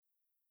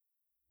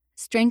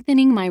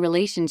Strengthening my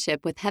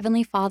relationship with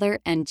Heavenly Father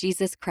and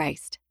Jesus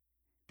Christ.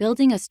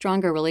 Building a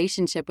stronger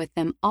relationship with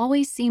them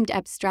always seemed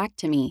abstract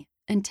to me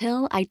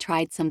until I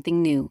tried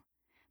something new.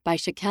 By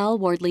Shaquille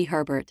Wardley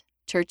Herbert,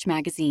 Church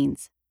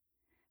Magazines.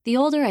 The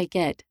older I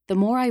get, the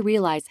more I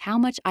realize how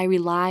much I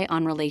rely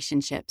on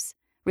relationships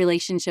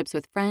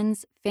with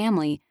friends,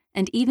 family,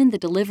 and even the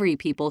delivery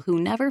people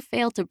who never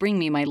fail to bring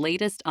me my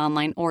latest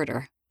online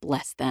order.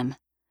 Bless them.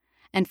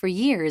 And for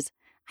years,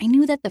 I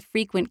knew that the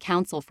frequent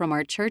counsel from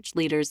our church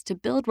leaders to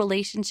build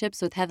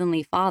relationships with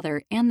Heavenly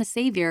Father and the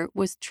Savior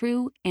was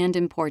true and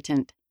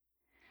important.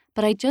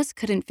 But I just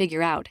couldn't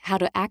figure out how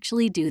to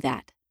actually do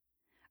that.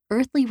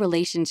 Earthly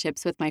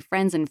relationships with my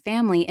friends and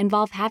family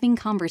involve having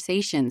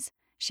conversations,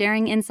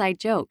 sharing inside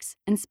jokes,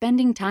 and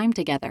spending time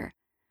together.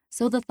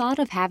 So the thought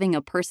of having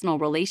a personal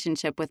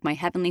relationship with my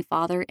Heavenly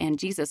Father and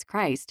Jesus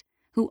Christ,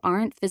 who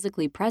aren't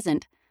physically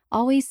present,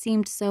 always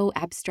seemed so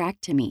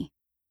abstract to me.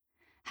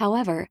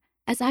 However,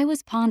 as I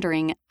was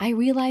pondering, I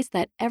realized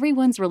that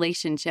everyone's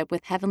relationship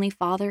with Heavenly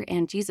Father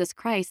and Jesus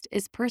Christ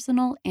is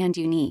personal and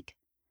unique.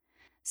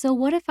 So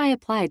what if I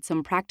applied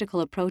some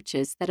practical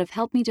approaches that have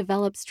helped me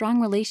develop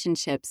strong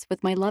relationships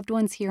with my loved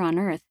ones here on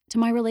earth to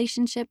my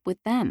relationship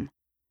with them?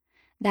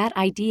 That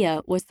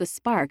idea was the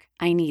spark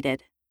I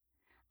needed.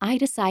 I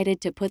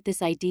decided to put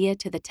this idea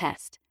to the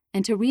test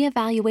and to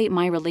reevaluate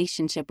my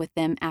relationship with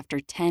them after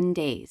 10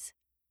 days.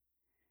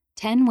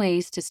 10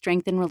 ways to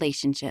strengthen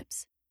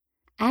relationships.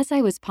 As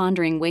I was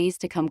pondering ways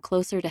to come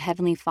closer to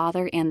Heavenly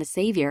Father and the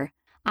Savior,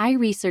 I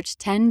researched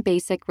 10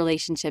 basic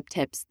relationship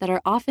tips that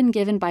are often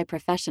given by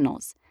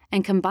professionals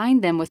and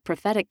combined them with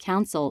prophetic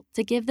counsel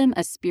to give them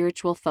a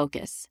spiritual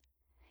focus.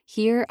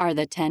 Here are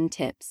the 10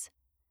 tips.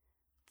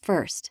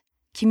 First,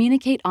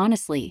 communicate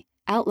honestly,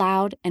 out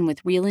loud, and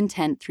with real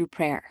intent through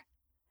prayer.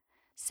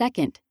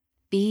 Second,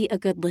 be a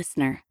good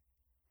listener.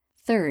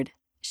 Third,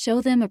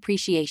 show them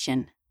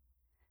appreciation.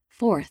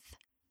 Fourth,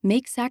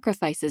 make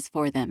sacrifices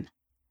for them.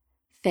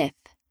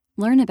 Fifth,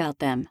 learn about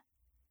them.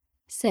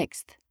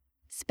 Sixth,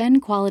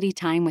 spend quality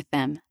time with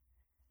them.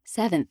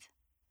 Seventh,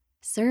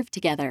 serve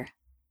together.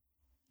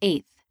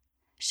 Eighth,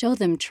 show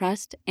them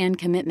trust and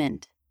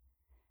commitment.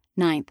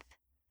 Ninth,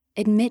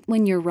 admit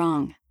when you're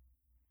wrong.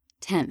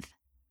 10th,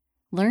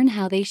 learn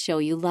how they show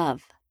you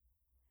love.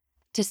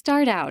 To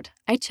start out,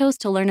 I chose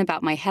to learn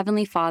about my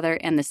Heavenly Father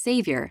and the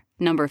Savior,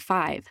 number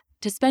 5,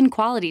 to spend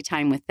quality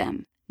time with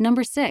them,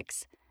 number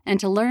 6, and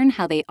to learn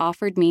how they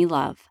offered me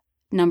love,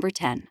 number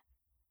 10.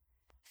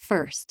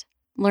 First,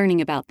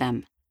 learning about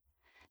them.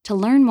 To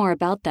learn more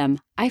about them,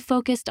 I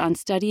focused on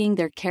studying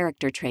their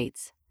character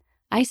traits.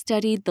 I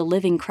studied the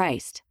living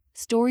Christ,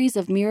 stories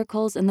of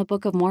miracles in the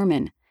Book of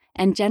Mormon,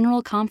 and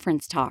general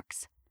conference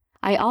talks.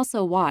 I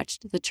also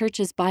watched the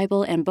church's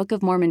Bible and Book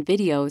of Mormon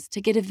videos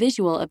to get a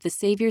visual of the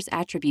Savior's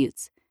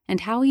attributes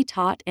and how he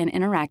taught and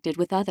interacted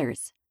with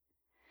others.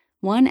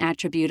 One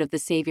attribute of the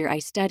Savior I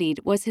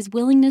studied was his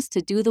willingness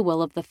to do the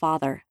will of the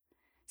Father.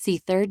 See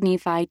 3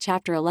 Nephi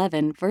chapter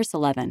 11, verse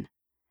 11.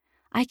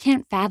 I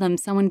can't fathom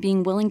someone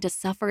being willing to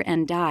suffer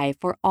and die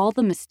for all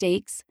the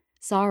mistakes,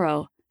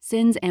 sorrow,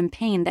 sins, and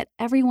pain that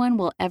everyone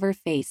will ever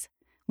face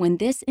when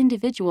this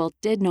individual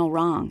did no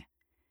wrong.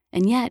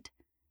 And yet,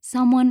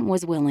 someone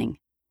was willing.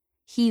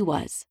 He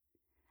was.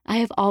 I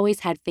have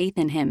always had faith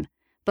in him,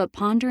 but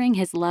pondering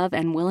his love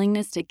and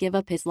willingness to give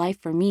up his life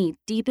for me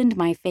deepened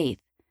my faith,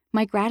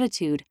 my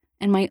gratitude,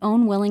 and my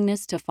own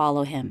willingness to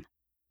follow him.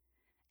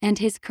 And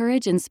his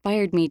courage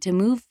inspired me to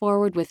move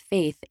forward with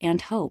faith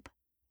and hope,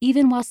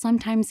 even while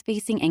sometimes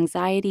facing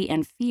anxiety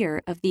and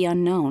fear of the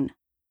unknown.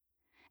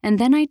 And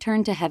then I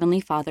turned to Heavenly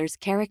Father's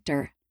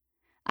character.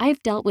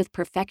 I've dealt with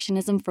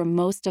perfectionism for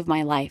most of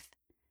my life,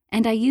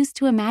 and I used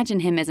to imagine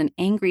him as an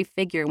angry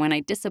figure when I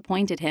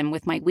disappointed him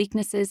with my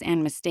weaknesses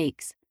and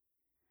mistakes.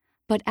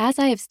 But as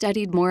I have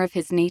studied more of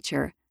his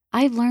nature,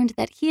 I've learned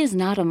that he is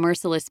not a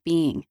merciless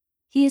being.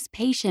 He is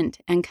patient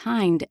and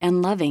kind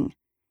and loving.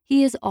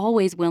 He is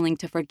always willing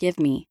to forgive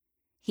me.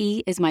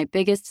 He is my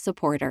biggest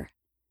supporter.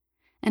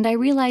 And I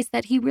realize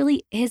that he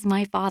really is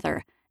my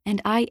Father,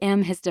 and I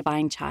am his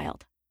divine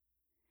child.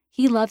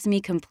 He loves me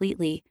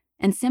completely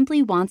and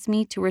simply wants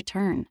me to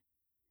return.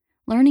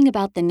 Learning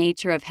about the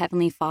nature of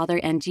Heavenly Father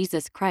and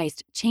Jesus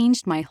Christ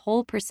changed my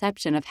whole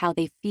perception of how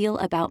they feel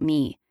about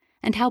me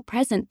and how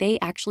present they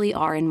actually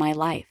are in my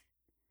life.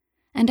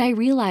 And I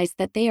realized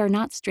that they are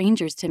not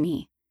strangers to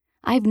me.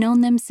 I've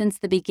known them since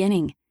the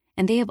beginning,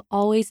 and they have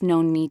always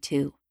known me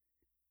too.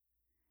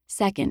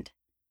 Second,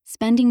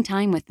 spending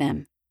time with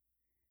them.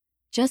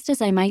 Just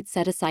as I might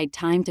set aside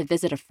time to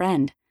visit a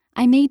friend,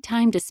 I made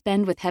time to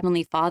spend with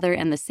Heavenly Father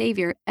and the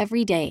Savior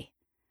every day.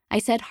 I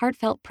said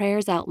heartfelt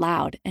prayers out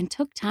loud and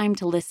took time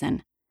to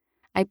listen.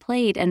 I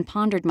played and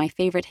pondered my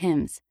favorite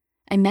hymns.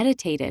 I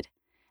meditated,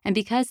 and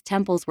because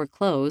temples were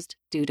closed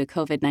due to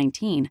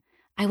COVID-19,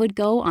 I would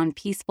go on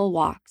peaceful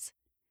walks.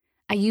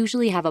 I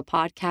usually have a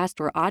podcast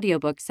or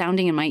audiobook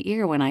sounding in my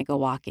ear when I go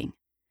walking.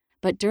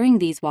 But during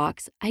these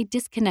walks, I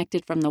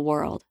disconnected from the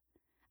world.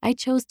 I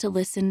chose to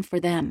listen for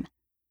them.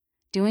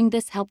 Doing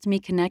this helped me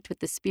connect with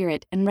the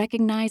Spirit and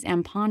recognize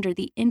and ponder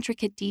the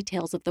intricate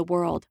details of the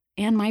world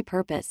and my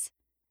purpose.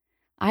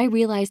 I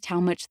realized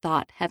how much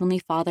thought Heavenly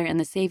Father and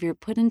the Savior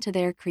put into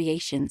their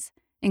creations,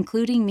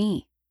 including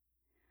me.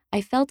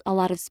 I felt a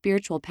lot of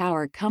spiritual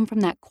power come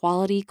from that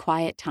quality,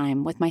 quiet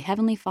time with my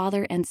Heavenly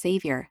Father and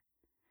Savior.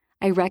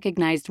 I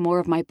recognized more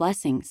of my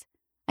blessings.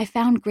 I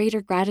found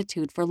greater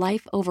gratitude for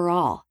life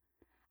overall.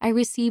 I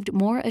received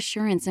more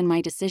assurance in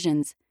my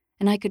decisions,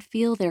 and I could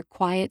feel their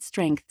quiet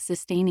strength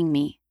sustaining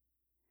me.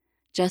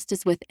 Just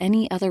as with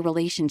any other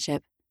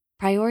relationship,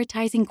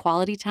 prioritizing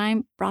quality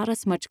time brought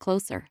us much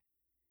closer.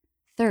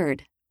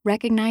 Third,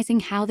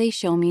 recognizing how they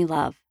show me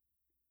love.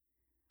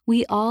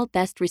 We all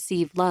best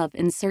receive love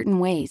in certain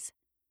ways.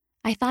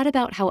 I thought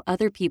about how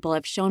other people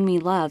have shown me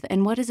love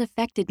and what has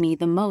affected me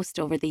the most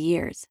over the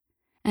years,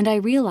 and I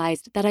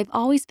realized that I've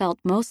always felt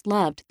most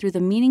loved through the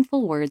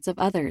meaningful words of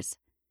others.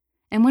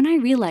 And when I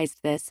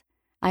realized this,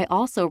 I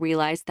also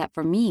realized that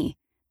for me,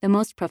 the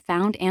most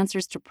profound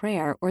answers to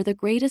prayer or the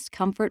greatest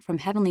comfort from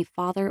Heavenly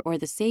Father or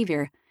the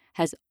Savior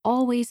has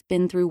always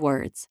been through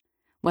words,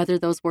 whether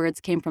those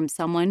words came from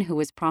someone who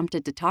was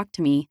prompted to talk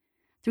to me,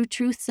 through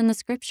truths in the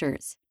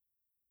Scriptures.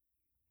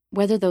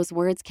 Whether those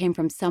words came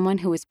from someone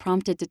who was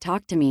prompted to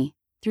talk to me,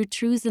 through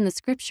truths in the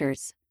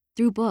Scriptures,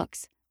 through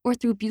books, or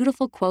through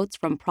beautiful quotes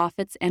from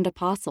prophets and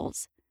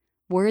apostles,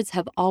 words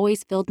have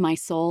always filled my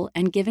soul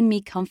and given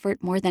me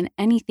comfort more than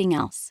anything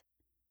else.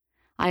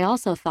 I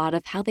also thought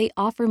of how they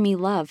offer me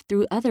love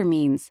through other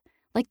means,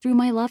 like through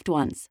my loved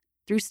ones,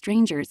 through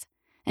strangers,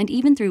 and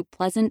even through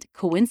pleasant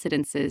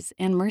coincidences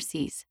and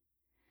mercies.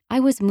 I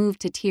was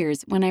moved to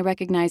tears when I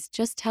recognized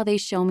just how they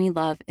show me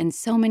love in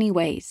so many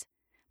ways,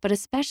 but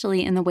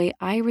especially in the way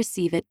I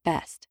receive it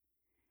best.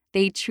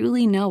 They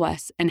truly know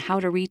us and how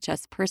to reach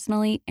us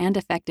personally and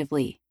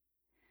effectively.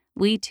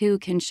 We too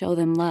can show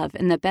them love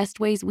in the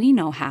best ways we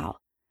know how,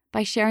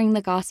 by sharing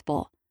the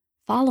gospel,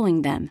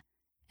 following them,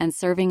 and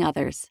serving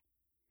others.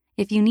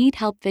 If you need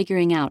help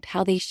figuring out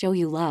how they show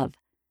you love,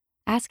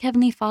 ask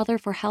Heavenly Father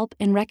for help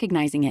in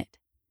recognizing it.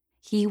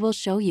 He will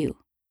show you.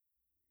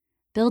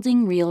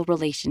 Building real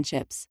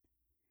relationships.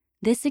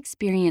 This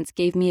experience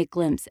gave me a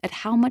glimpse at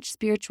how much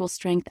spiritual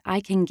strength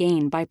I can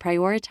gain by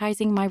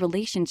prioritizing my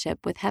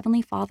relationship with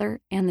Heavenly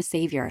Father and the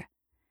Savior.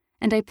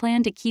 And I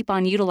plan to keep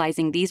on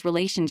utilizing these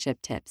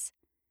relationship tips.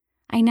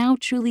 I now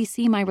truly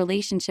see my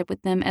relationship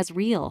with them as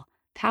real,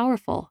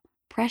 powerful,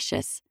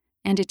 precious,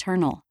 and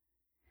eternal.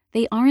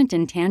 They aren't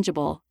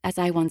intangible, as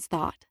I once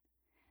thought.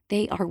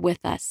 They are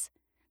with us.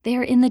 They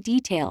are in the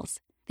details.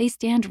 They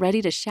stand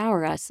ready to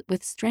shower us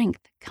with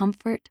strength,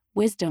 comfort,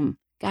 wisdom,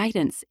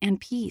 guidance, and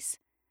peace,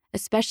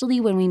 especially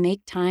when we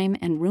make time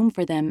and room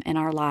for them in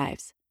our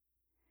lives.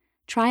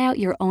 Try out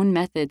your own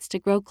methods to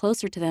grow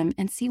closer to them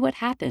and see what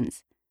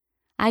happens.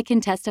 I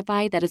can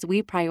testify that as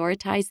we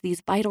prioritize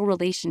these vital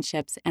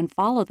relationships and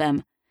follow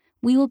them,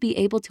 we will be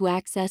able to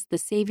access the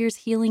Savior's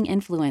healing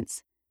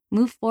influence,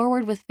 move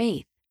forward with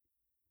faith,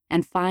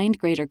 and find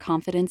greater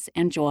confidence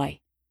and joy.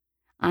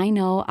 I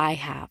know I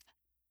have.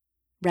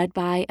 Read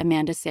by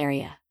Amanda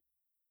Saria.